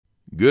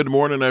Good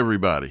morning,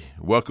 everybody.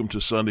 Welcome to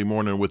Sunday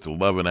Morning with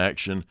Love in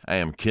Action. I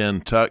am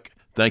Ken Tuck.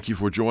 Thank you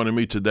for joining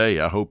me today.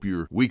 I hope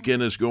your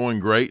weekend is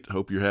going great.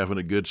 Hope you're having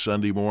a good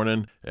Sunday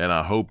morning, and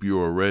I hope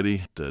you are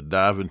ready to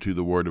dive into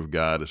the Word of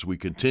God as we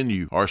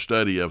continue our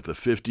study of the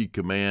 50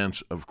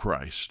 Commands of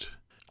Christ.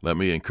 Let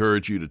me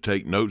encourage you to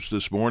take notes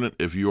this morning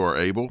if you are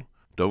able.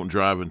 Don't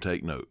drive and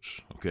take notes,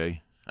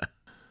 okay?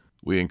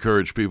 We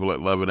encourage people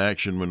at Love in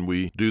Action when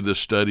we do this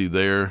study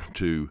there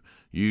to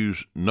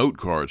use note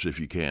cards if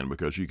you can,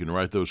 because you can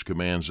write those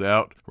commands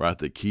out, write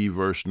the key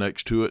verse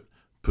next to it,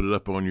 put it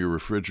up on your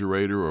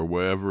refrigerator or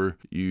wherever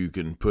you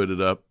can put it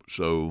up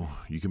so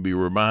you can be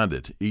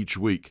reminded each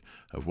week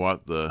of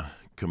what the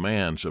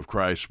commands of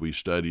Christ we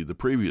studied the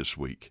previous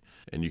week.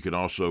 And you can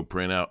also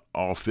print out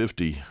all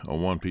 50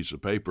 on one piece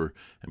of paper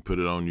and put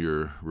it on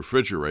your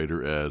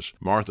refrigerator as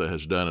Martha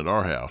has done at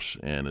our house.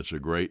 And it's a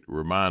great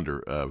reminder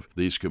of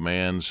these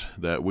commands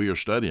that we are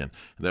studying,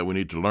 that we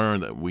need to learn,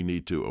 that we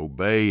need to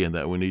obey, and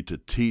that we need to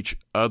teach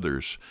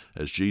others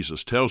as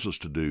Jesus tells us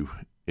to do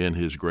in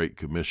His Great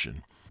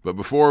Commission. But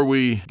before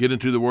we get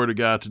into the Word of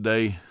God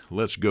today,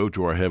 let's go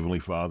to our Heavenly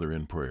Father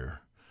in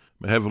prayer.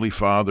 My Heavenly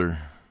Father,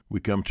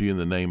 we come to you in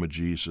the name of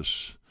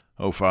Jesus.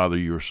 Oh, Father,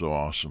 you're so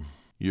awesome.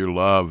 Your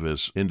love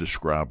is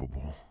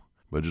indescribable.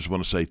 But I just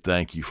want to say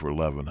thank you for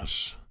loving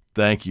us.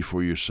 Thank you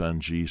for your Son,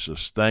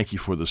 Jesus. Thank you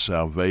for the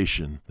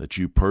salvation that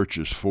you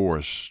purchased for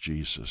us,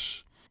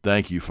 Jesus.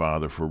 Thank you,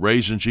 Father, for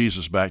raising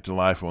Jesus back to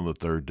life on the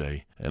third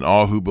day, and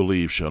all who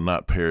believe shall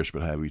not perish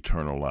but have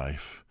eternal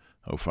life.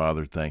 Oh,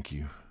 Father, thank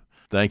you.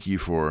 Thank you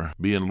for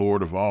being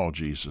Lord of all,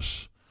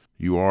 Jesus.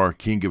 You are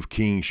King of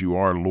kings. You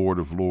are Lord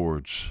of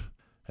lords.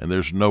 And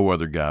there's no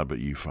other God but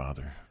you,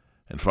 Father.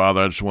 And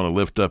Father, I just want to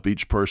lift up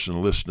each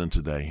person listening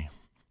today.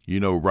 You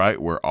know right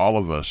where all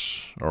of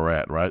us are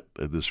at, right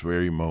at this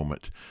very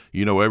moment.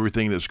 You know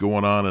everything that's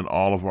going on in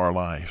all of our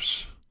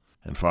lives.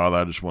 And Father,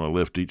 I just want to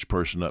lift each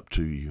person up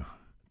to you.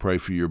 Pray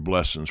for your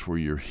blessings, for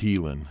your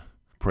healing.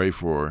 Pray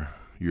for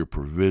your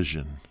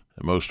provision.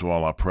 And most of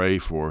all, I pray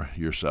for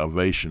your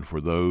salvation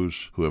for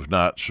those who have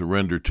not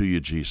surrendered to you,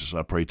 Jesus.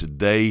 I pray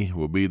today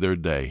will be their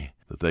day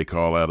that they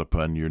call out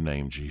upon your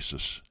name,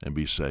 Jesus, and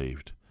be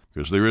saved.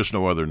 Because there is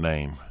no other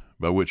name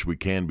by which we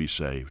can be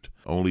saved,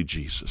 only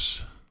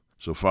Jesus.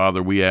 So,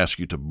 Father, we ask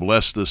you to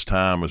bless this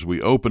time as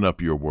we open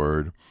up your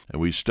word and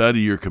we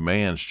study your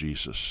commands,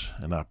 Jesus.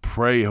 And I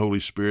pray, Holy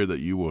Spirit, that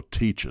you will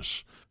teach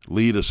us,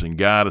 lead us, and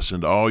guide us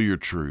into all your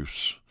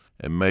truths.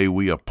 And may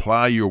we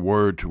apply your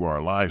word to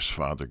our lives,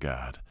 Father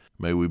God.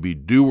 May we be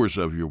doers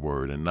of your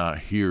word and not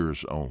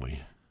hearers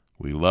only.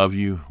 We love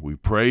you, we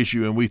praise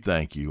you, and we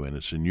thank you. And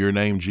it's in your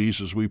name,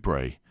 Jesus, we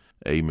pray.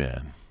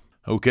 Amen.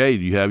 Okay,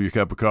 do you have your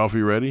cup of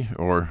coffee ready?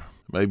 Or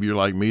maybe you're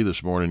like me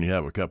this morning, you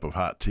have a cup of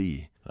hot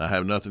tea. I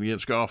have nothing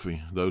against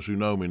coffee. Those who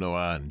know me know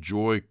I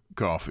enjoy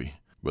coffee.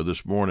 But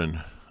this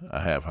morning,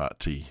 I have hot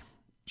tea.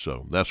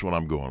 So that's what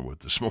I'm going with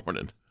this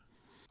morning.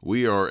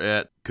 We are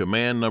at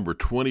command number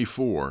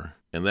 24,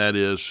 and that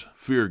is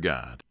fear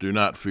God. Do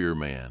not fear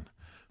man.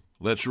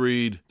 Let's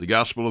read the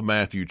Gospel of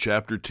Matthew,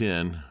 chapter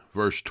 10,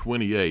 verse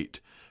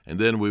 28, and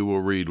then we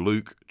will read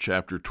Luke,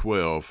 chapter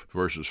 12,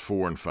 verses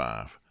 4 and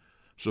 5.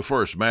 So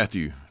first,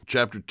 Matthew,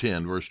 chapter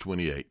 10, verse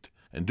 28.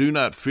 And do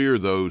not fear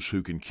those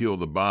who can kill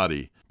the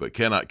body, but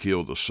cannot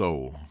kill the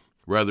soul.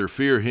 Rather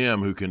fear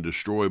him who can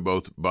destroy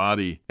both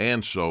body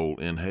and soul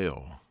in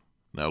hell.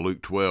 Now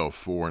Luke 12,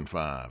 4 and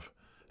 5.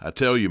 I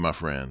tell you, my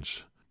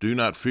friends, do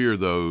not fear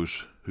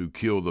those who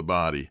kill the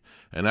body,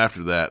 and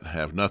after that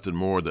have nothing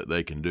more that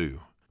they can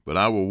do. But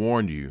I will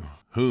warn you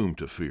whom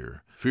to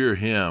fear. Fear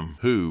him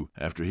who,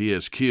 after he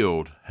has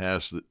killed,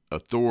 has the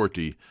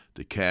authority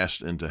to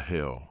cast into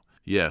hell.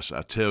 Yes,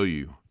 I tell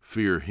you,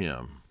 fear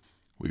him.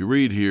 We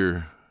read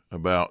here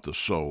about the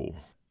soul.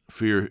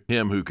 Fear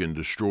him who can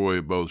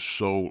destroy both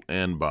soul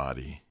and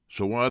body.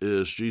 So what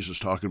is Jesus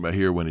talking about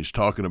here when he's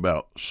talking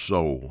about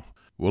soul?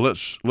 Well,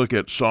 let's look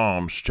at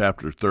Psalms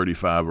chapter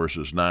 35,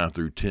 verses 9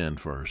 through 10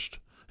 first.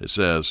 It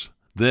says,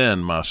 Then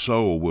my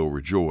soul will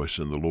rejoice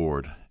in the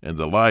Lord, and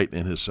delight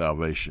in his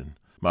salvation.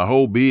 My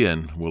whole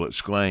being will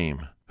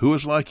exclaim, Who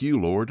is like you,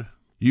 Lord?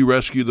 You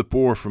rescue the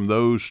poor from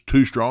those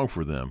too strong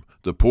for them,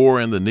 the poor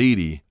and the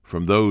needy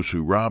from those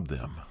who rob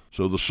them.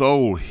 So the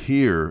soul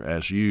here,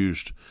 as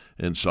used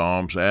in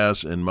Psalms,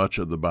 as in much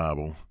of the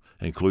Bible,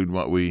 including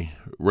what we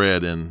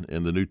read in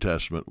the New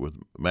Testament with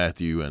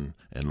Matthew and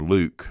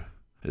Luke,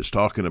 is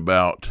talking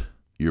about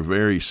your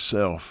very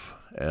self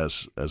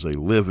as a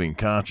living,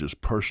 conscious,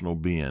 personal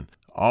being.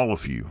 All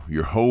of you,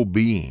 your whole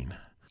being,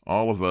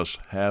 all of us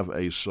have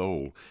a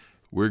soul.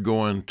 We're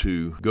going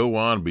to go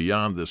on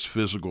beyond this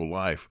physical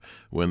life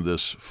when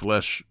this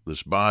flesh,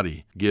 this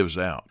body gives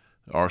out.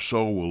 Our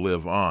soul will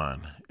live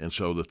on. And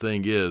so the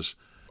thing is,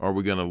 are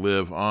we going to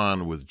live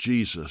on with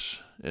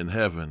Jesus in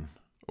heaven,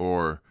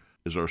 or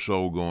is our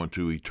soul going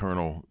to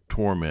eternal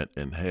torment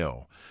in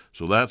hell?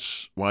 So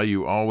that's why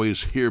you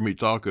always hear me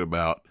talking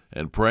about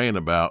and praying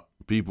about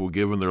people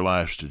giving their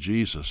lives to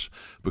Jesus,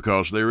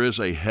 because there is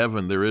a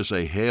heaven, there is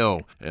a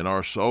hell, and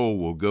our soul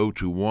will go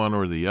to one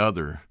or the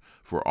other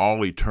for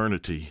all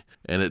eternity.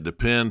 And it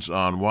depends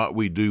on what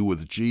we do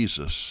with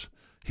Jesus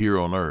here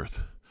on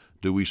earth.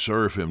 Do we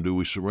serve him? Do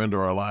we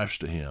surrender our lives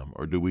to him?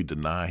 Or do we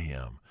deny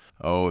him?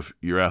 Oh, if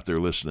you're out there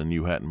listening and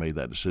you hadn't made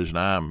that decision,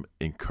 I'm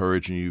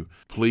encouraging you,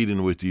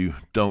 pleading with you,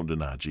 don't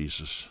deny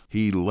Jesus.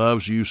 He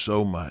loves you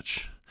so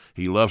much.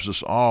 He loves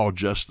us all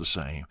just the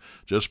same.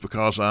 Just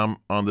because I'm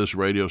on this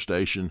radio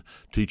station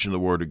teaching the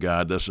Word of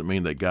God doesn't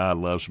mean that God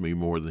loves me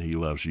more than he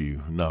loves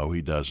you. No,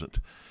 he doesn't.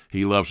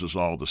 He loves us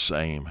all the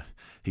same.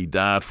 He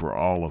died for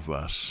all of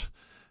us.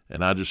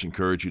 And I just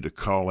encourage you to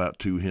call out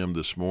to him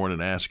this morning,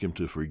 ask him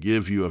to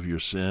forgive you of your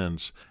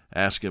sins,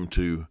 ask him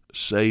to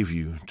save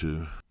you,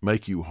 to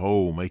make you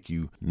whole, make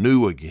you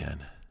new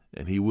again.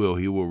 And he will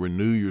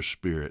renew your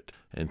spirit,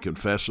 and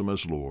confess him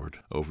as Lord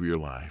over your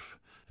life.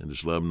 And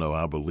just let him know,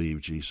 I believe,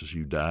 Jesus,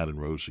 you died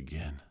and rose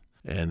again.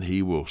 And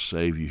he will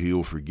save you, he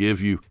will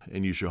forgive you,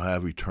 and you shall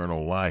have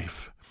eternal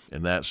life.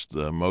 And that's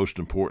the most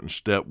important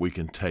step we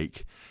can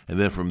take. And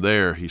then from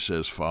there, he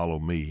says, follow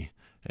me.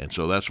 And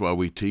so that's why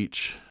we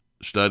teach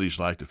studies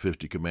like the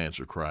 50 Commandments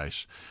of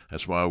Christ.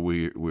 That's why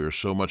we're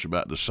so much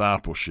about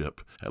discipleship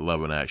at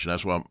Love in Action.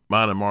 That's why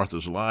mine and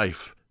Martha's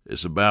life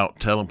is about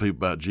telling people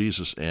about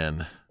Jesus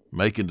and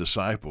making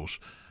disciples,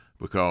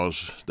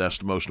 because that's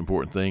the most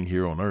important thing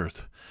here on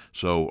earth.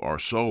 So our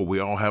soul, we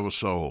all have a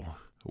soul.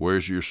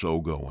 Where's your soul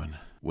going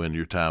when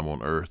your time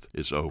on earth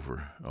is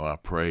over? Oh, I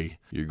pray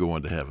you're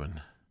going to heaven.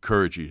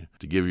 Encourage you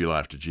to give your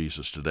life to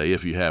Jesus today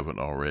if you haven't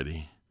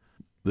already.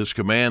 This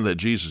command that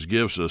Jesus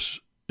gives us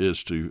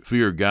is to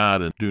fear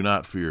God and do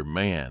not fear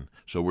man.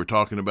 So we're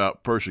talking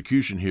about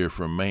persecution here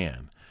from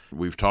man.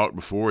 We've talked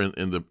before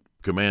in the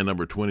command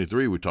number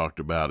 23, we talked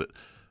about it,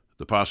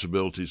 the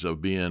possibilities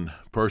of being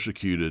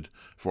persecuted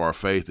for our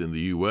faith in the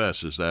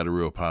U.S. Is that a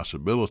real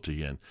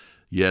possibility? And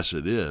yes,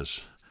 it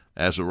is.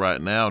 As of right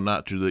now,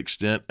 not to the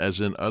extent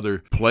as in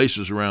other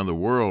places around the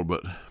world,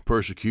 but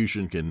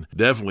persecution can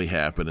definitely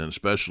happen, and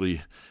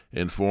especially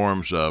in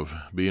forms of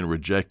being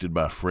rejected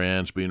by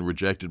friends, being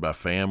rejected by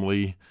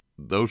family.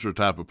 Those are the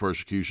type of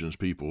persecutions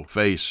people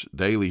face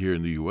daily here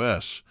in the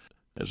U.S.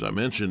 As I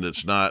mentioned,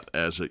 it's not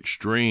as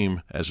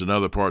extreme as in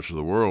other parts of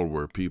the world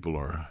where people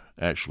are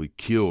actually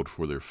killed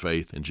for their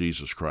faith in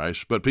Jesus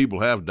Christ. But people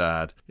have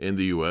died in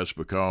the U.S.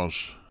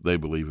 because they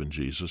believe in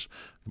Jesus,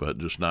 but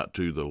just not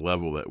to the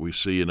level that we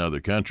see in other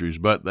countries.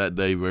 But that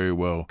day very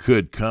well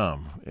could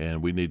come,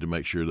 and we need to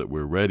make sure that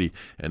we're ready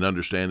and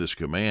understand this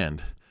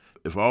command.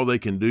 If all they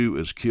can do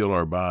is kill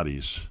our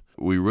bodies,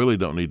 we really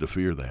don't need to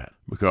fear that,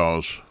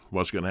 because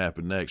what's going to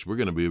happen next? We're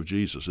going to be of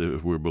Jesus.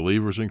 If we're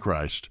believers in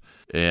Christ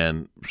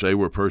and say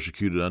we're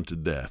persecuted unto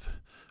death,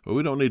 well,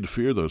 we don't need to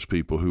fear those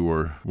people who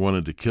are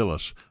wanting to kill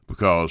us,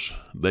 because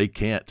they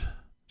can't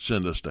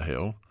send us to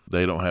hell.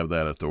 They don't have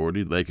that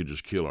authority. They could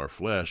just kill our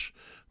flesh.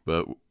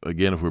 But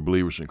again, if we're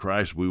believers in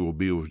Christ, we will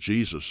be with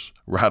Jesus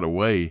right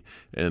away,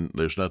 and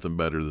there's nothing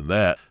better than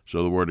that.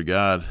 So the Word of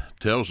God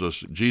tells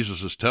us,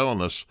 Jesus is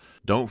telling us,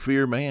 don't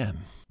fear man,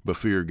 but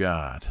fear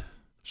God.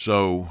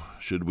 So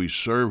should we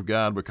serve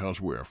God because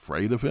we're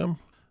afraid of him?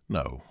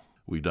 No,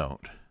 we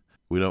don't.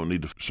 We don't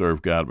need to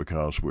serve God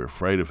because we're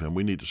afraid of him.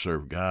 We need to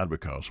serve God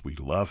because we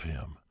love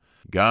him.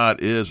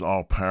 God is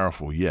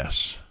all-powerful,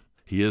 yes.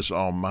 He is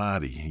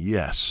almighty,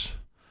 yes.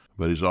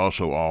 But he's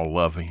also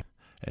all-loving,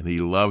 and he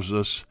loves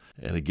us.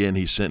 And again,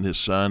 he sent his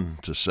Son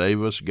to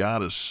save us.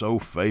 God is so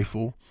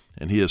faithful,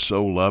 and he is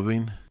so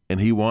loving, and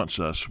he wants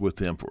us with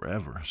him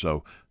forever.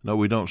 So, no,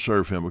 we don't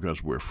serve him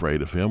because we're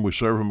afraid of him. We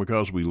serve him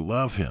because we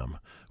love him.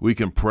 We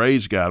can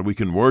praise God. We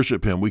can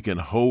worship him. We can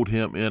hold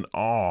him in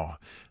awe.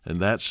 And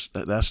that's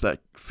that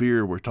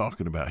fear we're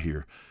talking about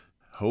here.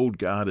 Hold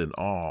God in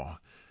awe,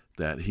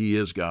 that he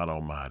is God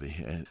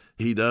Almighty. And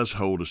he does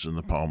hold us in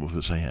the palm of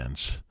his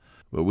hands.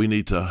 But we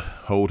need to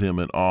hold him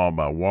in awe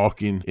by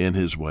walking in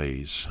his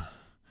ways.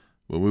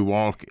 When we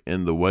walk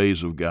in the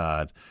ways of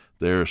God,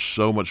 there's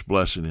so much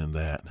blessing in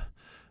that.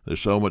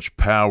 There's so much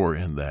power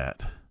in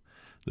that.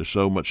 There's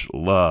so much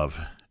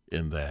love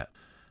in that.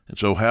 And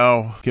so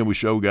how can we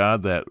show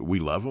God that we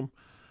love him?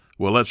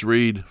 Well, let's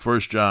read 1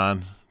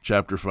 John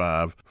chapter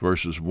 5,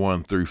 verses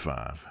 1 through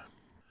 5.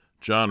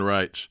 John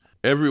writes,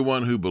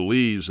 "Everyone who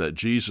believes that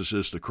Jesus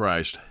is the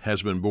Christ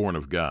has been born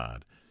of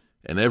God,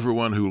 and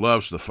everyone who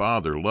loves the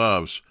Father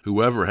loves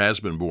whoever has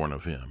been born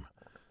of him.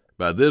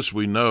 By this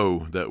we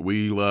know that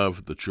we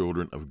love the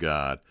children of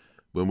God,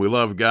 when we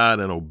love God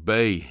and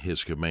obey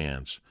his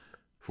commands.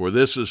 For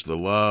this is the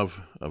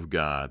love of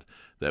God,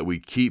 that we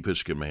keep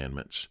his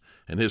commandments,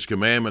 and his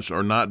commandments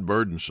are not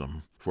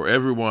burdensome. For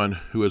everyone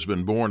who has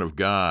been born of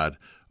God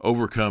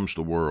overcomes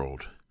the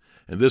world.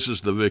 And this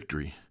is the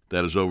victory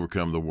that has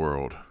overcome the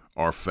world,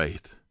 our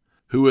faith.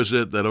 Who is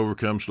it that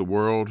overcomes the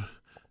world?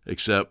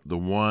 Except the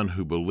one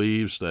who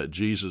believes that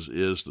Jesus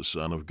is the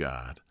Son of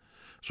God."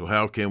 So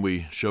how can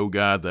we show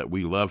God that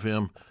we love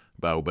him?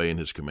 By obeying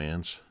his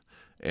commands.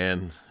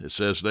 And it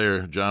says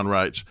there, John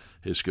writes,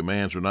 his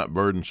commands are not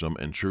burdensome,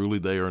 and truly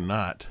they are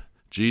not.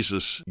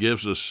 Jesus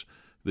gives us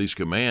these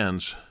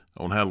commands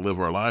on how to live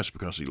our lives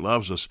because he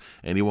loves us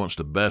and he wants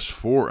the best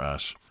for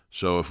us.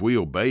 So if we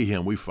obey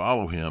him, we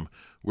follow him,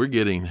 we're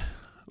getting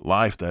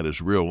life that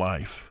is real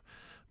life,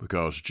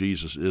 because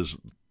Jesus is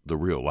the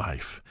real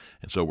life.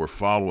 And so we're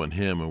following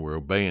him and we're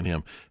obeying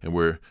him, and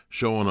we're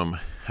showing him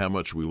how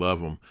much we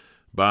love him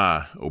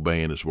by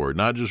obeying his word.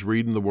 Not just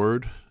reading the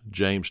word.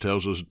 James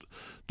tells us,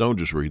 don't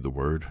just read the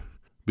word.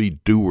 Be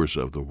doers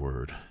of the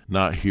word,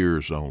 not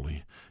hearers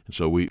only. And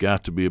so we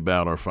got to be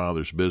about our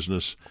Father's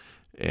business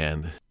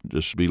and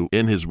just be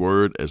in his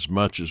word as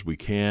much as we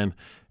can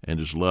and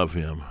just love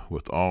him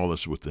with all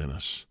that's within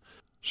us.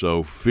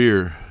 So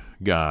fear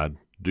God,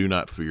 do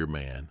not fear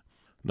man.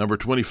 Number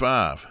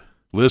 25,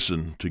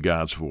 listen to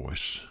God's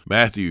voice.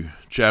 Matthew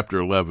chapter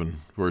 11,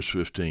 verse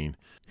 15.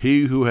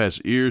 He who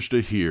has ears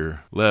to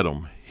hear, let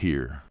him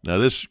hear. Now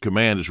this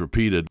command is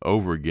repeated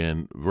over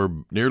again,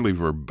 nearly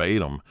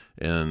verbatim,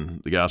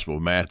 in the Gospel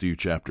of Matthew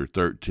chapter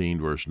 13,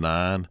 verse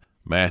 9,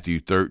 Matthew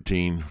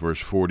 13, verse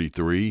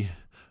 43,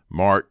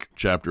 Mark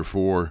chapter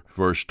 4,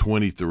 verse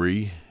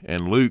 23,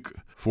 and Luke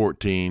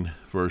 14,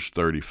 verse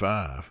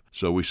 35.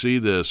 So we see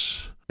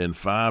this in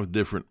 5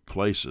 different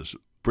places,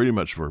 pretty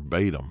much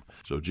verbatim.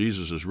 So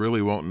Jesus is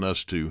really wanting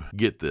us to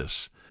get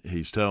this.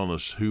 He's telling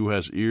us, who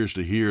has ears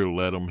to hear,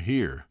 let him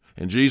hear.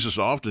 And Jesus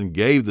often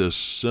gave this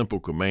simple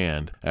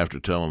command after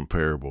telling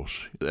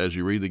parables. As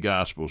you read the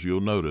Gospels,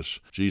 you'll notice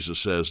Jesus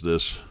says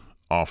this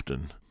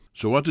often.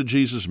 So what did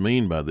Jesus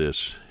mean by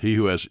this? He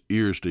who has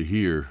ears to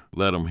hear,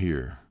 let him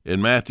hear. In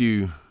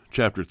Matthew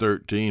chapter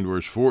 13,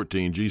 verse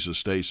 14, Jesus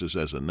states this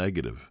as a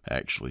negative,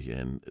 actually.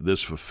 And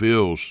this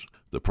fulfills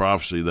the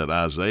prophecy that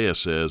Isaiah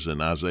says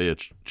in Isaiah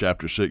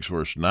chapter 6,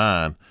 verse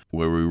 9,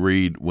 where we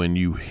read, when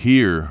you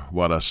hear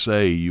what I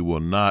say, you will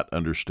not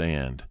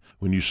understand.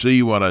 When you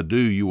see what I do,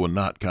 you will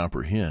not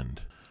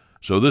comprehend.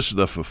 So this is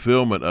the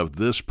fulfillment of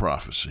this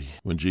prophecy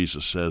when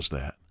Jesus says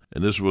that.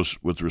 And this was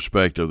with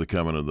respect of the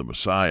coming of the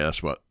Messiah.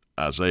 That's what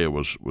Isaiah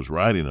was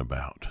writing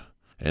about.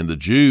 And the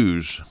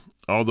Jews,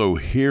 although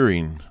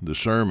hearing the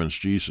sermons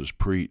Jesus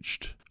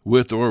preached,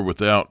 with or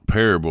without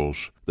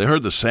parables, they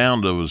heard the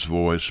sound of his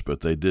voice, but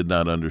they did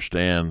not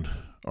understand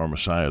our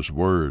Messiah's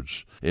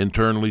words,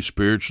 internally,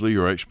 spiritually,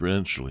 or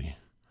experientially.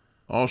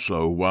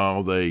 Also,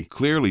 while they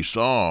clearly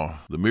saw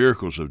the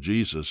miracles of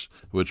Jesus,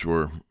 which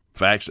were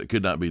facts that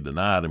could not be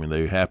denied,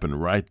 they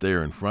happened right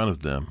there in front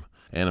of them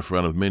and in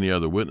front of many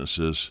other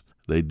witnesses,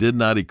 they did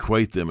not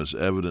equate them as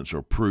evidence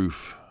or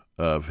proof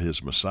of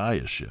his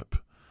messiahship.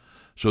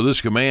 So this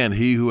command,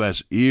 he who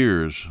has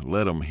ears,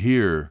 let him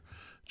hear,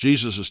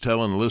 Jesus is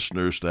telling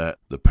listeners that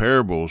the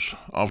parables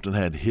often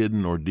had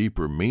hidden or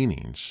deeper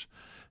meanings.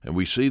 And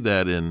we see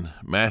that in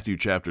Matthew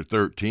chapter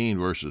 13,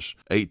 verses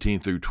 18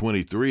 through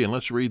 23, and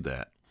let's read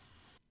that.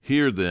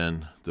 Hear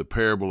then the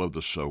parable of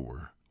the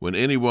sower. When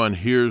anyone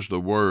hears the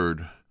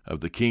word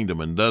of the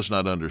kingdom and does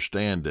not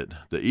understand it,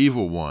 the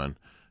evil one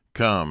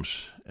comes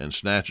and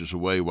snatches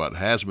away what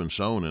has been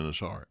sown in his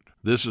heart.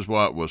 This is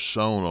what was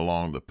sown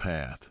along the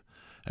path.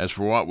 As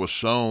for what was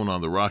sown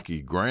on the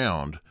rocky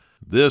ground,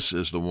 this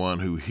is the one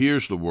who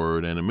hears the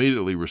word and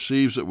immediately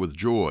receives it with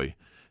joy,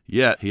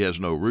 yet he has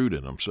no root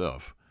in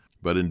himself,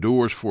 but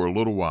endures for a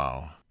little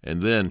while.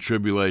 And then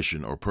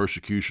tribulation or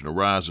persecution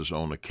arises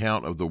on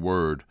account of the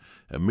word.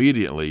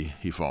 Immediately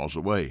he falls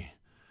away.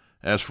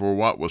 As for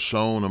what was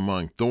sown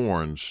among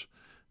thorns,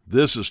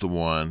 this is the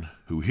one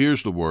who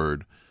hears the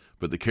word,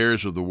 but the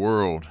cares of the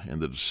world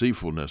and the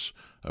deceitfulness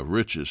of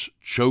riches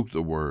choke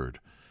the word,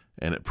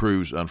 and it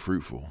proves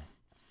unfruitful.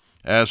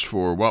 As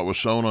for what was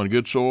sown on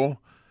good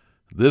soil,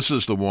 this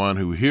is the one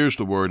who hears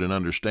the word and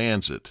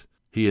understands it.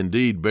 He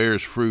indeed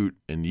bears fruit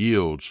and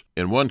yields,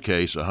 in one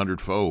case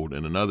 100-fold,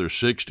 in another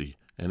 60,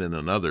 and in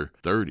another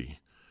 30.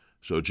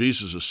 So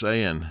Jesus is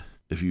saying,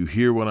 if you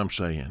hear what I'm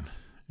saying,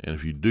 and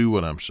if you do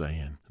what I'm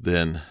saying,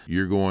 then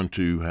you're going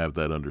to have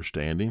that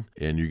understanding,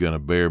 and you're going to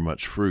bear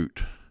much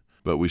fruit.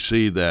 But we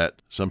see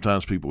that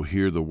sometimes people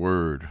hear the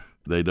word,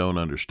 they don't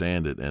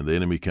understand it, and the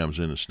enemy comes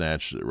in and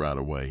snatches it right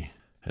away.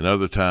 And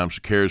other times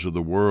the cares of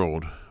the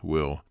world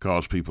will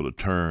cause people to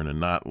turn and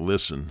not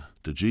listen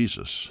to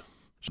Jesus.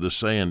 So this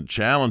saying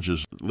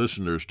challenges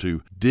listeners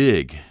to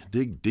dig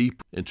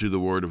deep into the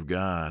Word of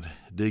God,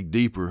 dig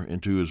deeper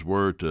into His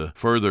Word to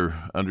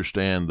further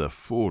understand the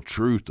full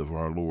truth of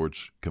our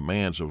Lord's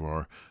commands, of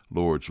our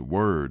Lord's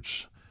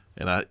words.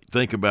 And I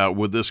think about,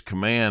 would this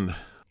command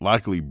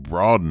likely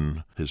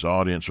broaden His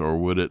audience, or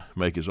would it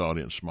make His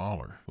audience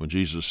smaller? When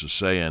Jesus is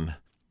saying,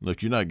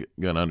 look, you're not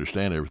going to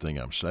understand everything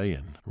I'm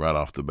saying right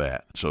off the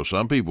bat. So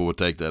some people would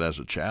take that as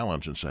a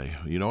challenge and say,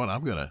 you know what,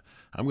 I'm going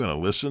to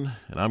listen,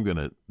 and I'm going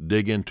to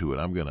dig into it.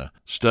 I'm going to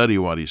study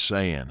what he's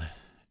saying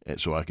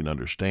so I can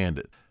understand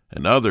it.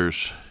 And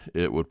others,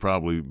 it would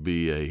probably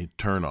be a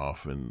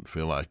turnoff and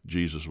feel like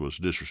Jesus was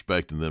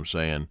disrespecting them,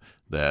 saying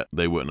that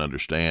they wouldn't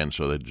understand,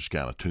 so they'd just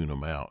kind of tune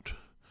them out.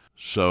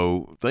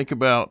 So think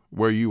about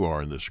where you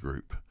are in this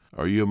group.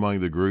 Are you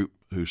among the group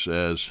who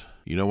says,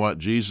 you know what,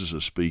 Jesus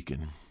is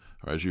speaking?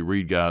 Or as you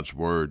read God's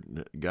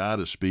Word, God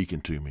is speaking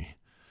to me.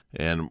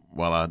 And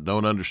while I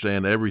don't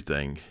understand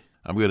everything,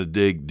 I'm going to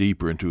dig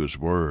deeper into His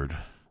Word.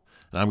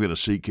 And I'm going to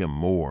seek Him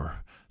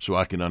more so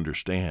I can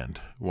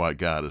understand what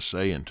God is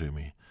saying to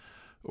me.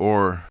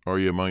 Or are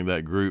you among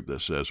that group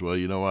that says, well,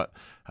 you know what?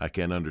 I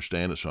can't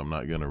understand it, so I'm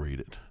not going to read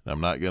it.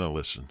 I'm not going to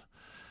listen.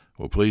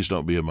 Well, please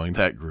don't be among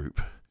that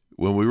group.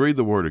 When we read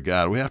the Word of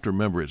God, we have to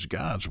remember it's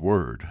God's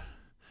Word.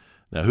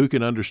 Now, who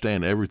can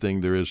understand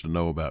everything there is to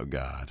know about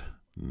God?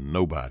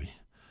 Nobody.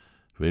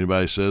 If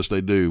anybody says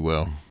they do,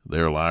 well,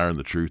 they're a liar and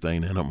the truth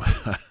ain't in them.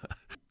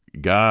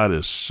 God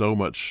is so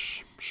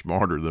much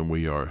smarter than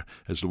we are.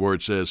 As the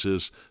Word says,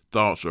 His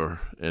thoughts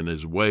are and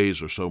His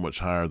ways are so much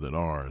higher than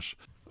ours.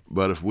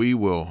 But if we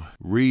will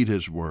read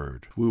His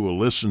Word, we will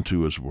listen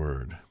to His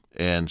Word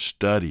and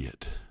study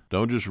it.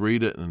 Don't just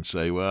read it and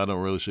say, well, I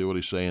don't really see what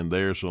He's saying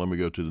there, so let me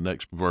go to the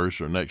next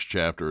verse or next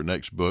chapter or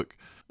next book.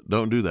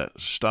 Don't do that.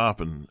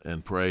 Stop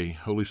and pray,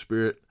 Holy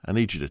Spirit, I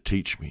need you to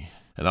teach me.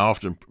 And I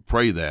often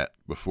pray that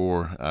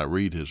before I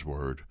read His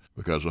Word,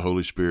 because the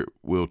Holy Spirit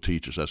will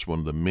teach us. That's one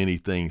of the many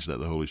things that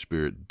the Holy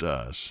Spirit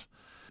does.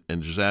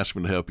 And just ask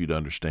Him to help you to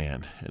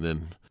understand. And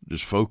then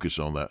just focus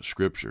on that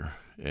Scripture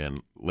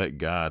and let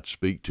God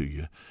speak to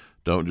you.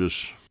 Don't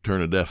just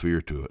turn a deaf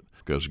ear to it,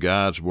 because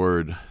God's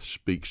Word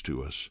speaks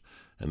to us.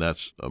 And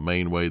that's a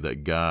main way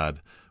that God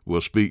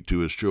will speak to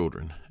His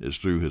children, is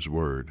through His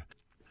Word.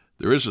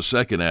 There is a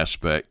second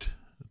aspect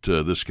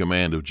to this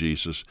command of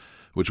Jesus,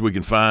 which we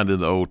can find in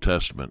the Old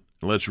Testament.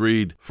 Let's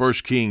read 1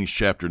 Kings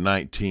chapter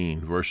 19,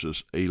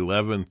 verses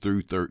 11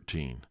 through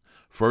 13.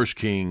 1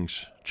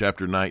 Kings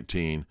chapter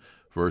 19,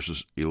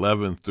 verses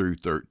 11 through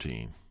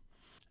 13.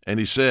 And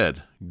he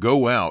said,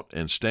 Go out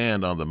and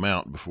stand on the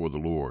mount before the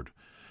Lord.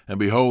 And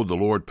behold, the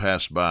Lord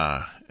passed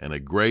by, and a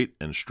great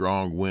and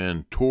strong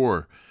wind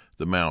tore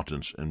the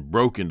mountains and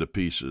broke into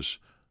pieces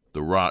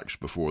the rocks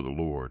before the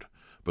Lord.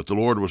 But the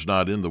Lord was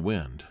not in the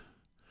wind.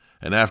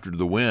 And after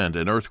the wind,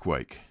 an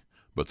earthquake.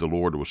 But the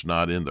Lord was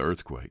not in the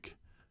earthquake.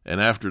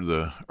 And after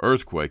the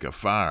earthquake, a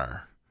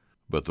fire.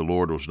 But the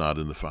Lord was not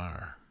in the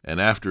fire. And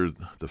after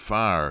the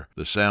fire,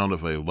 the sound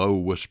of a low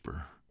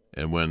whisper.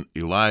 And when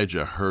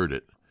Elijah heard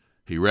it,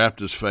 he wrapped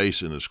his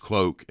face in his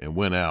cloak and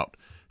went out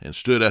and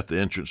stood at the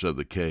entrance of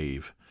the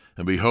cave.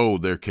 And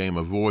behold, there came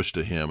a voice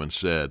to him and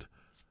said,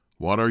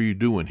 What are you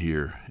doing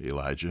here,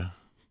 Elijah?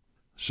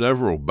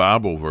 Several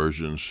Bible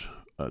versions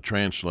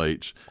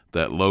translates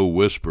that low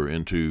whisper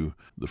into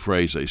the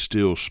phrase, a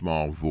still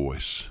small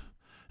voice.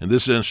 In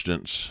this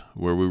instance,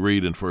 where we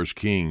read in 1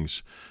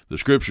 Kings, the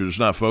Scripture does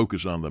not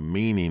focus on the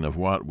meaning of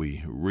what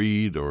we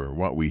read or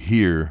what we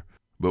hear,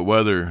 but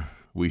whether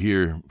we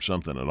hear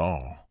something at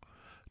all.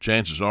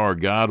 Chances are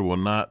God will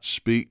not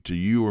speak to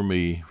you or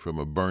me from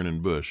a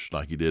burning bush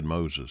like He did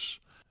Moses.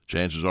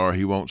 Chances are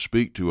He won't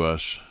speak to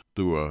us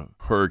through a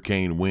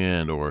hurricane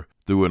wind or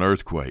through an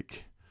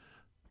earthquake,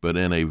 but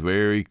in a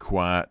very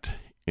quiet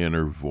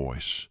inner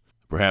voice,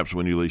 perhaps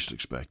when you least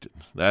expect it.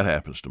 That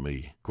happens to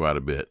me quite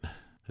a bit.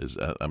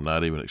 I'm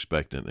not even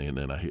expecting it, and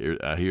then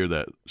I hear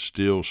that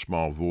still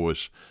small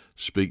voice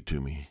speak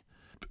to me.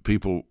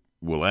 People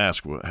will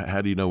ask, well,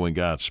 how do you know when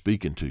God's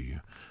speaking to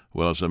you?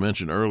 Well, as I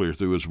mentioned earlier,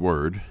 through His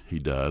Word, He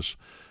does.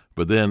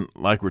 But then,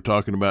 like we're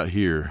talking about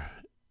here,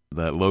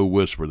 that low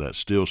whisper, that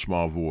still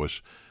small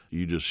voice,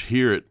 you just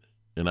hear it,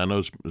 and I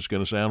know it's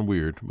going to sound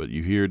weird, but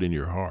you hear it in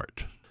your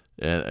heart.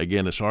 And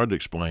again, it's hard to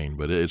explain,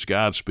 but it's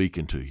God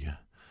speaking to you.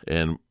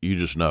 And you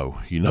just know.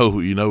 You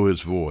know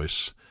His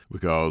voice,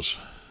 because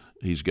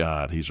He's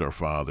God. He's our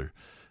Father.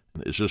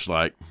 It's just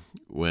like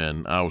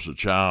when I was a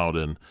child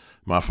and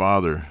my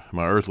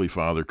earthly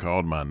father,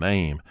 called my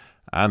name.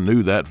 I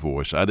knew that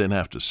voice. I didn't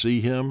have to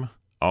see him.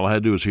 All I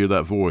had to do was hear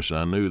that voice, and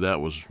I knew that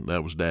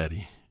was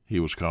Daddy. He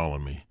was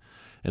calling me.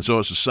 And so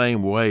it's the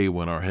same way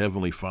when our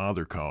Heavenly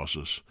Father calls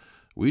us.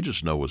 We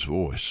just know His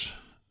voice.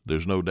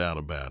 There's no doubt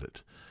about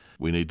it.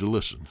 We need to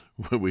listen.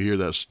 When we hear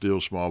that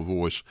still small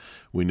voice,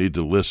 we need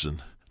to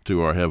listen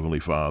to our Heavenly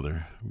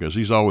Father, because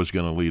He's always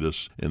going to lead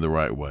us in the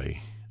right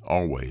way,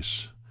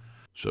 always.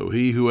 So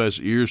he who has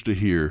ears to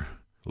hear,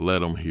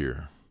 let him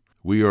hear.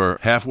 We are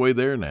halfway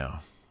there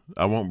now.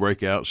 I won't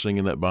break out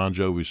singing that Bon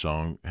Jovi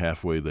song,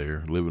 Halfway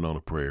There, Living on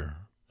a Prayer,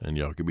 and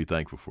y'all can be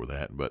thankful for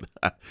that. But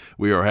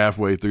we are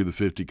halfway through the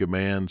 50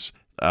 commands.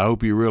 I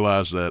hope you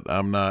realize that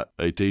I'm not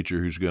a teacher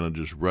who's going to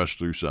just rush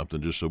through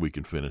something just so we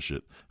can finish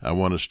it. I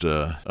want us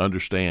to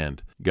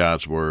understand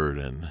God's Word,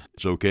 and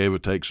it's okay if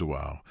it takes a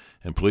while.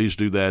 And please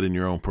do that in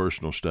your own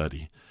personal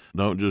study.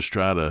 Don't just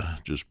try to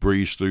just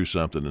breeze through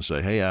something and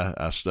say, hey,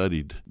 I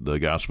studied the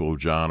Gospel of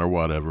John or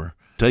whatever.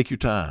 Take your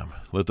time.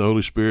 Let the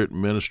Holy Spirit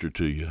minister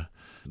to you.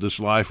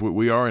 This life,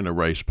 we are in a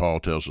race, Paul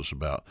tells us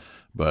about,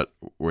 but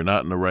we're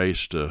not in a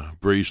race to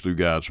breeze through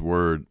God's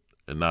Word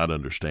and not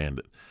understand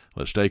it.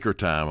 Let's take our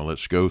time and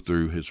let's go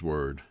through His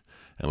Word,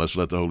 and let's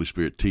let the Holy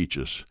Spirit teach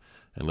us,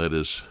 and let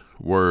His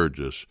Word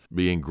just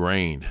be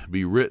ingrained,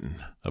 be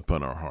written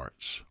upon our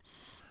hearts.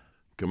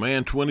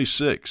 Command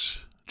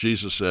 26,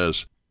 Jesus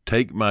says,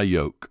 take my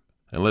yoke.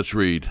 And let's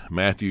read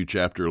Matthew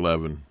chapter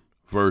 11,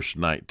 verse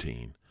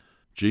 19.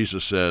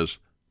 Jesus says,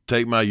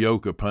 take my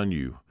yoke upon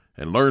you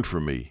and learn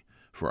from me,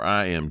 for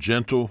I am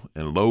gentle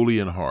and lowly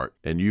in heart,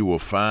 and you will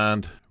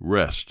find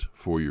rest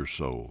for your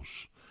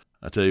souls.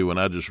 I tell you, when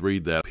I just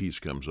read that, peace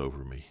comes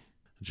over me.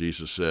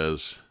 Jesus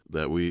says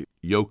that we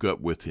yoke up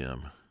with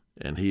him.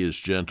 And he is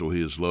gentle,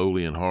 he is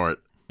lowly in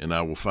heart, and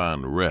I will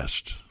find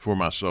rest for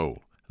my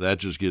soul. That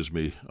just gives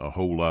me a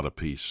whole lot of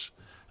peace.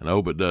 And I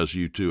hope it does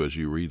you too as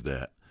you read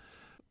that.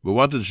 But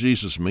what does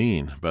Jesus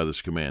mean by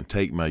this command,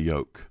 take my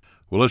yoke?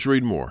 Well, let's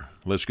read more.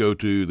 Let's go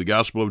to the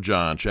Gospel of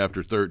John,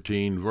 chapter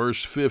 13,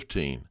 verse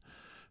 15.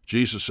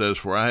 Jesus says,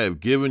 "For I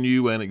have given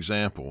you an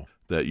example,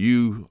 that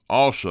you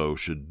also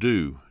should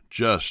do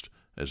just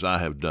as I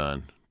have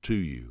done to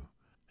you."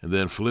 And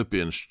then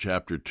Philippians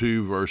chapter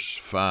 2, verse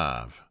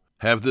 5.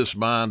 "Have this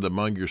mind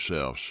among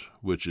yourselves,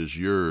 which is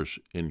yours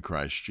in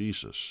Christ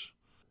Jesus."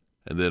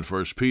 And then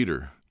 1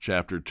 Peter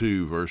chapter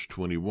 2, verse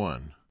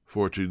 21.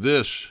 "For to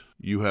this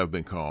you have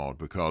been called,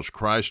 because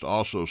Christ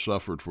also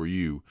suffered for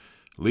you,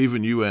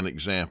 leaving you an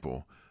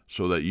example,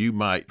 so that you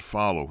might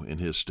follow in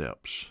his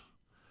steps."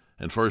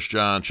 And 1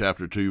 John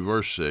chapter 2,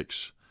 verse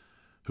 6.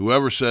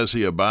 "Whoever says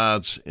he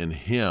abides in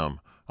him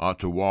ought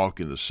to walk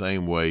in the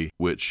same way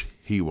which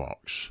he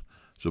walks."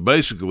 So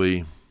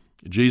basically,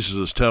 Jesus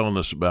is telling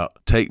us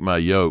about take my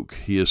yoke.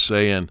 He is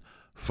saying,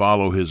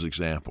 follow his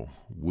example.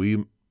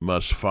 We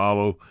must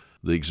follow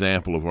the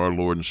example of our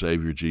Lord and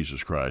Savior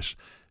Jesus Christ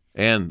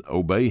and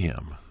obey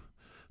him.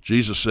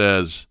 Jesus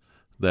says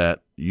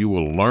that you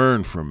will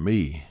learn from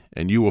me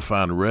and you will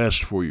find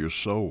rest for your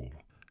soul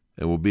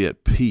and will be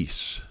at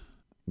peace.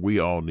 We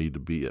all need to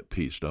be at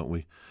peace, don't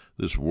we?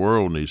 This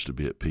world needs to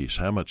be at peace.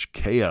 How much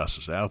chaos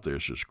is out there?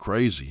 It's just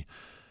crazy.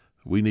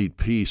 We need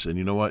peace. And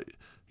you know what?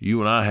 You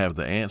and I have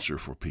the answer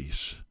for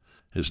peace.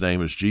 His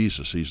name is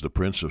Jesus. He's the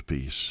Prince of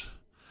Peace.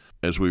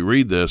 As we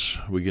read this,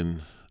 we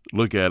can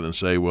look at it and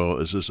say, well,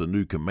 is this a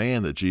new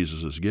command that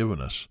Jesus has given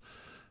us?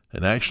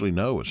 And actually,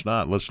 no, it's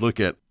not. Let's look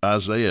at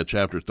Isaiah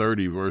chapter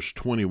 30, verse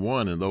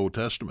 21 in the Old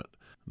Testament.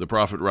 The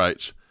prophet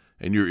writes,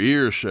 "And your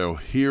ears shall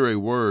hear a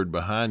word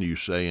behind you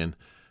saying,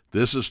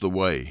 this is the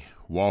way,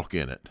 walk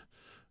in it,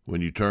 when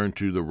you turn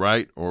to the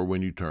right or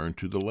when you turn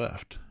to the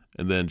left."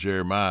 And then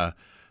Jeremiah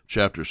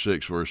chapter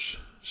 6, verse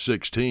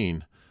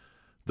 16,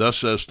 "Thus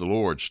says the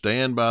Lord,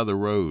 stand by the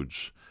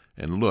roads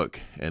and look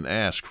and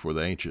ask for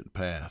the ancient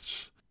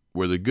paths,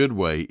 where the good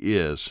way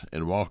is,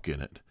 and walk in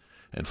it,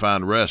 and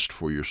find rest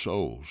for your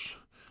souls."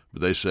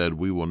 But they said,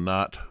 we will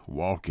not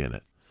walk in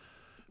it.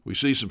 We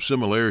see some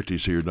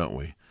similarities here, don't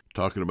we?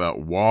 Talking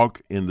about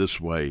walk in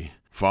this way,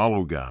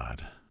 follow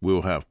God.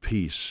 We'll have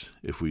peace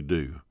if we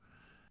do.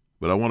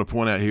 But I want to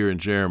point out here in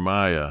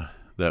Jeremiah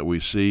that we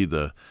see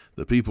the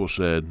people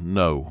said,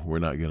 no, we're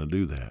not going to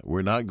do that.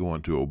 We're not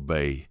going to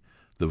obey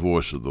the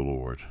voice of the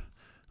Lord.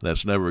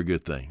 That's never a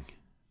good thing.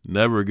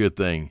 Never a good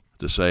thing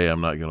to say, I'm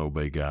not going to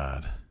obey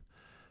God.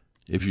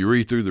 If you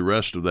read through the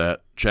rest of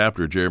that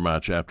chapter,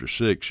 Jeremiah chapter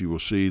 6, you will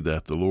see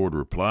that the Lord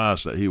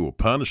replies that he will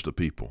punish the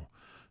people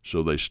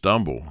so they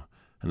stumble,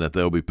 and that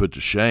they'll be put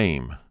to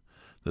shame,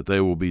 that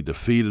they will be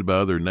defeated by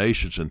other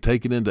nations and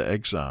taken into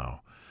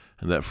exile,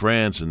 and that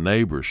friends and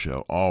neighbors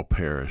shall all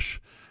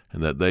perish,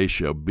 and that they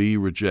shall be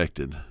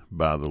rejected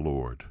by the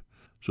Lord.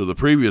 So the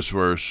previous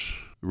verse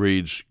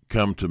reads,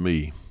 "Come to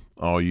me,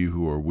 all you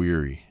who are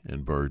weary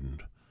and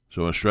burdened."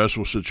 So in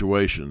stressful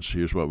situations,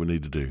 here's what we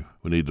need to do.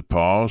 We need to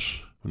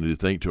pause. We need to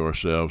think to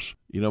ourselves,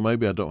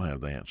 maybe I don't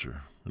have the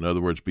answer. In other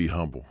words, be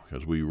humble.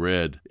 Because we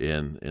read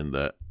in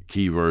that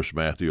key verse,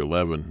 Matthew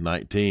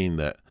 11:19,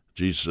 that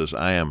Jesus says,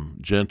 I am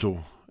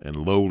gentle and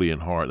lowly in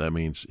heart. That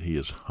means he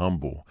is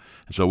humble.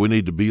 And so we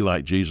need to be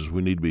like Jesus.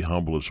 We need to be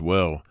humble as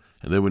well.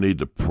 And then we need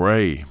to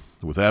pray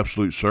with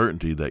absolute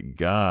certainty that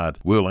God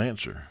will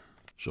answer.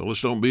 So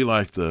let's don't be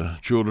like the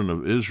children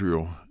of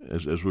Israel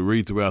as we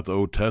read throughout the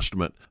Old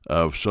Testament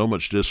of so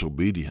much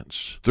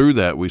disobedience. Through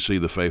that, we see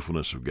the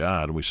faithfulness of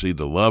God, and we see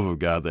the love of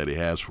God that he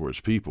has for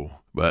his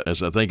people. But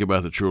as I think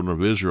about the children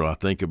of Israel, I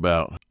think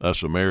about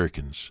us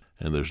Americans,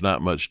 and there's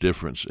not much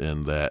difference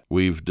in that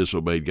we've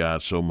disobeyed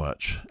God so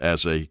much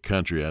as a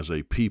country, as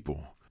a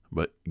people.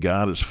 But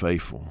God is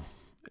faithful,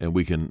 and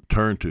we can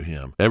turn to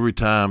him. Every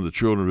time the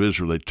children of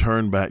Israel, they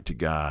turned back to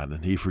God,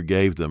 and he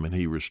forgave them, and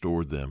he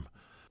restored them.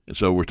 And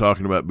so we're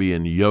talking about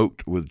being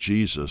yoked with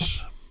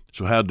Jesus.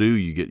 So how do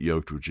you get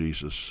yoked with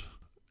Jesus?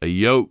 A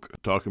yoke,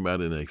 talking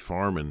about in a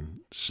farming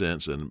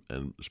sense, and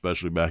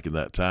especially back in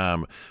that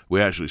time,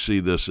 we actually see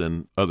this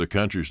in other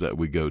countries that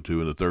we go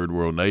to, in the third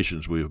world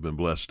nations we have been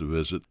blessed to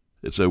visit.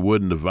 It's a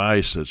wooden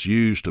device that's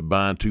used to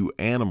bind two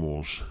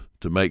animals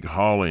to make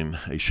hauling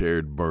a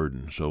shared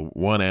burden. So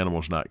one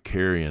animal's not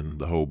carrying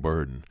the whole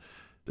burden.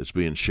 It's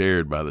being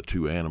shared by the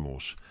two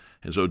animals.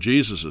 And so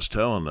Jesus is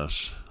telling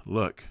us,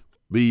 look,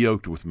 be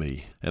yoked with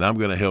me, and I'm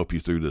going to help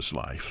you through this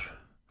life.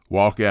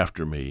 Walk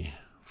after me,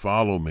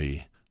 follow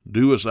me,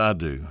 do as I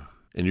do,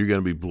 and you're going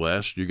to be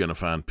blessed, you're going to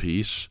find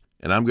peace,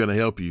 and I'm going to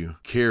help you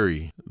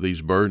carry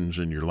these burdens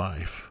in your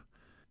life.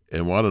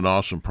 And what an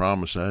awesome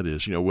promise that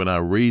is. When I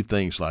read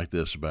things like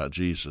this about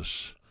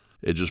Jesus,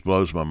 it just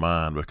blows my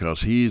mind,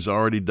 because he's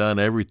already done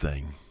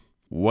everything,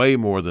 way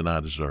more than I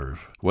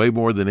deserve, way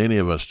more than any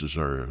of us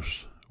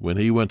deserves. When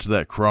he went to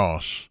that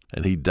cross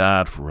and he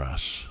died for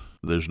us,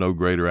 there's no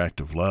greater act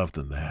of love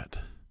than that.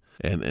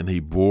 And he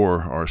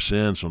bore our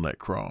sins on that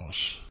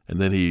cross. And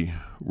then he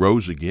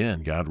rose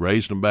again. God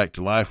raised him back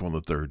to life on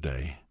the third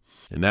day.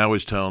 And now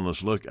he's telling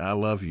us, look, I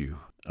love you.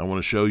 I want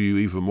to show you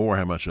even more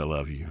how much I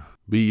love you.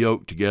 Be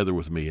yoked together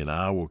with me, and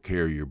I will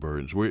carry your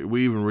burdens.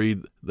 We even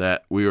read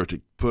that we are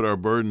to put our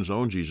burdens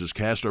on Jesus,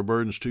 cast our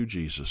burdens to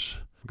Jesus,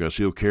 because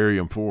he'll carry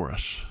them for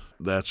us.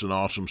 That's an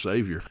awesome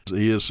Savior.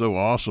 He is so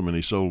awesome, and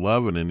he's so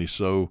loving, and he's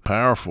so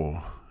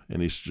powerful,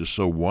 and he's just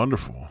so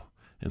wonderful.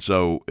 And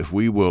so if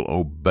we will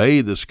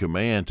obey this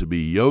command to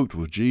be yoked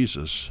with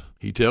Jesus,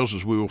 he tells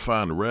us we will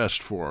find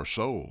rest for our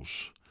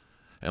souls.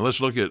 And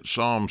let's look at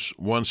Psalms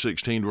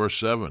 116, verse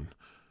 7.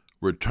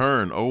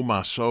 Return, O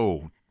my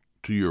soul,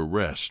 to your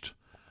rest,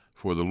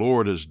 for the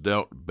Lord has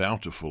dealt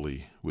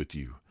bountifully with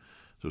you.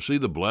 So see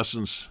the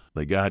blessings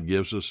that God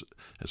gives us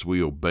as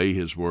we obey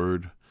his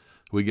word.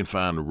 We can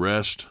find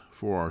rest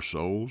for our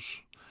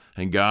souls,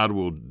 and God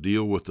will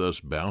deal with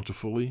us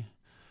bountifully.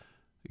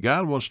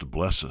 God wants to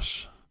bless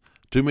us.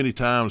 Too many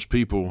times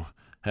people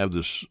have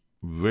this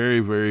very,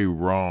 very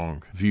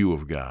wrong view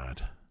of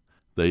God.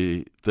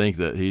 They think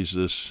that he's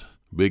this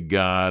big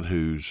God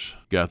who's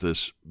got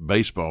this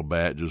baseball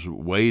bat just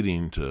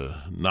waiting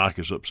to knock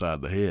us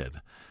upside the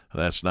head.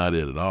 That's not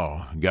it at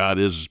all. God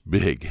is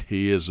big.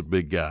 He is a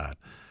big God.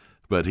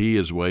 But he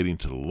is waiting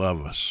to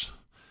love us.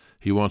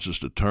 He wants us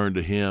to turn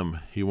to him.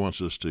 He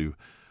wants us to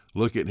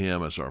look at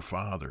him as our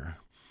Father.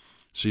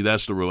 See,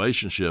 that's the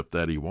relationship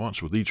that he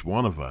wants with each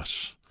one of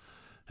us.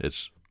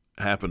 It's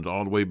happened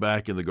all the way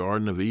back in the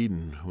Garden of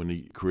Eden when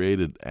he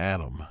created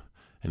Adam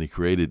and he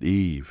created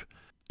Eve.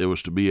 It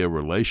was to be a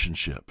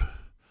relationship.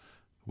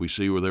 We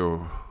see where they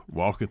were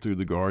walking through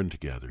the garden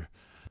together.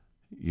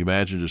 You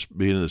imagine just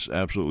being in this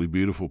absolutely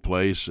beautiful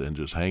place and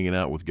just hanging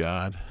out with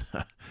God.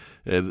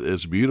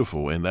 It's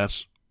beautiful, and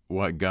that's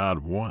what God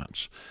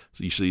wants.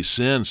 You see,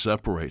 sin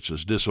separates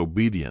us.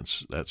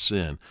 Disobedience, that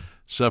sin,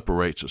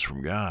 separates us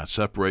from God,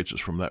 separates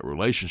us from that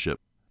relationship.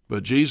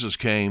 But Jesus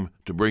came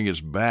to bring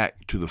us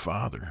back to the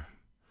Father.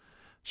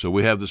 So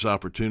we have this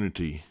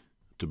opportunity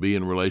to be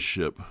in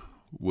relationship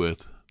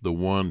with the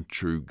one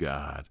true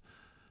God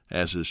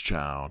as his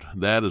child.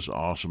 That is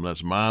awesome.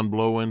 That's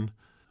mind-blowing,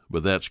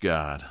 but that's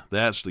God.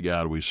 That's the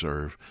God we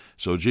serve.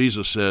 So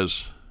Jesus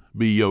says,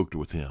 be yoked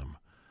with him.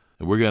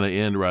 And we're going to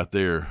end right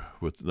there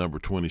with number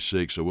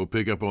 26. So we'll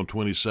pick up on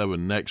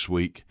 27 next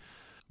week.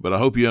 But I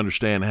hope you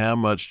understand how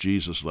much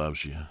Jesus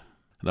loves you.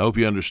 And I hope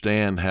you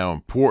understand how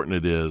important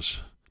it is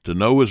to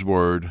know his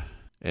word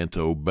and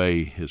to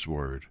obey his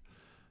word.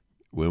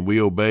 When we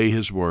obey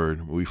his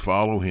word, we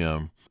follow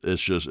him,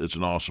 it's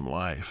an awesome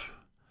life.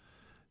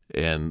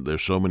 And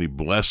there's so many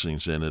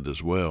blessings in it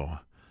as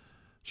well.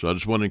 So I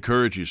just want to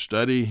encourage you,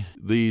 study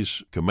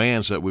these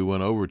commands that we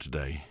went over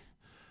today.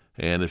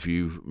 And if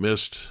you've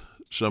missed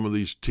some of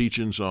these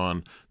teachings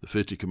on the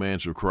 50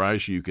 Commands of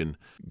Christ, you can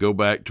go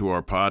back to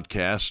our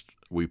podcast.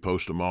 We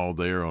post them all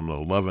there on the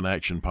Love in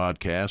Action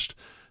podcast.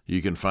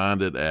 You can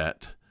find it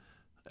at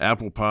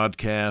Apple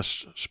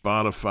Podcasts,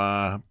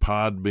 Spotify,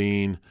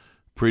 Podbean,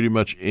 pretty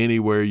much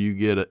anywhere you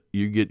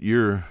get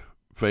your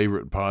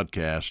favorite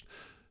podcast.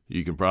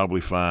 You can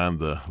probably find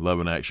the Love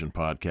in Action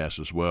podcast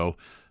as well.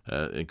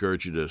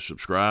 Encourage you to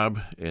subscribe,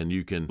 and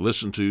you can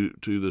listen to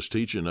this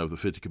teaching of the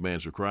 50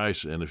 Commands of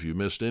Christ. And if you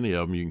missed any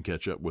of them, you can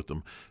catch up with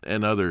them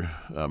and other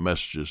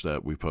messages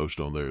that we post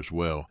on there as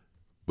well.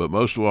 But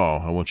most of all,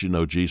 I want you to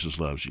know Jesus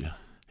loves you.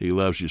 He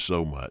loves you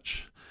so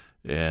much.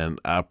 And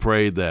I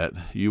pray that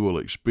you will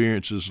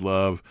experience his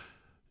love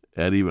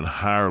at even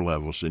higher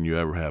levels than you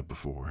ever have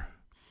before.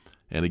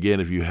 And again,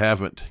 if you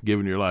haven't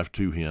given your life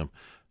to him,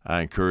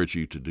 I encourage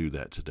you to do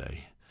that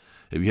today.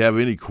 If you have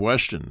any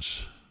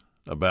questions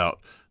about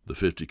the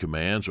 50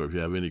 commands, or if you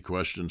have any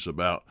questions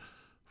about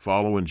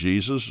following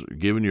Jesus, or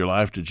giving your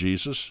life to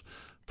Jesus,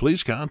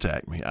 please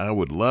contact me. I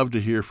would love to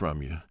hear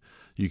from you.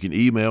 You can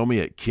email me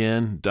at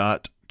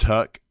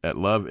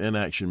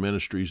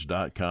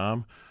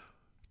ken.tuck@loveinactionministries.com,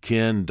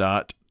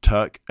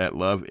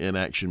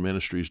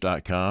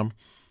 ken.tuck@loveinactionministries.com,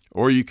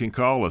 or you can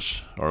call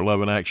us. Our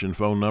Love in Action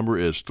phone number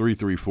is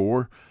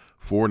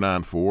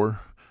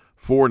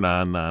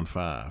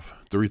 334-494-4995,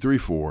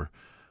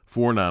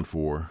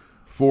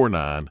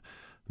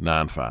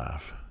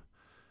 334-494-4995.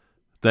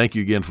 Thank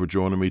you again for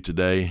joining me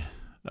today.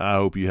 I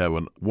hope you have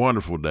a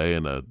wonderful day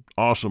and an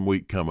awesome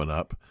week coming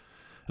up.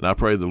 And I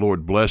pray the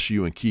Lord bless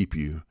you and keep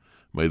you.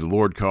 May the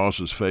Lord cause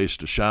his face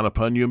to shine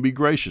upon you and be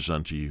gracious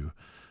unto you.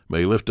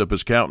 May he lift up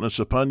his countenance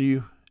upon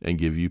you and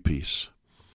give you peace.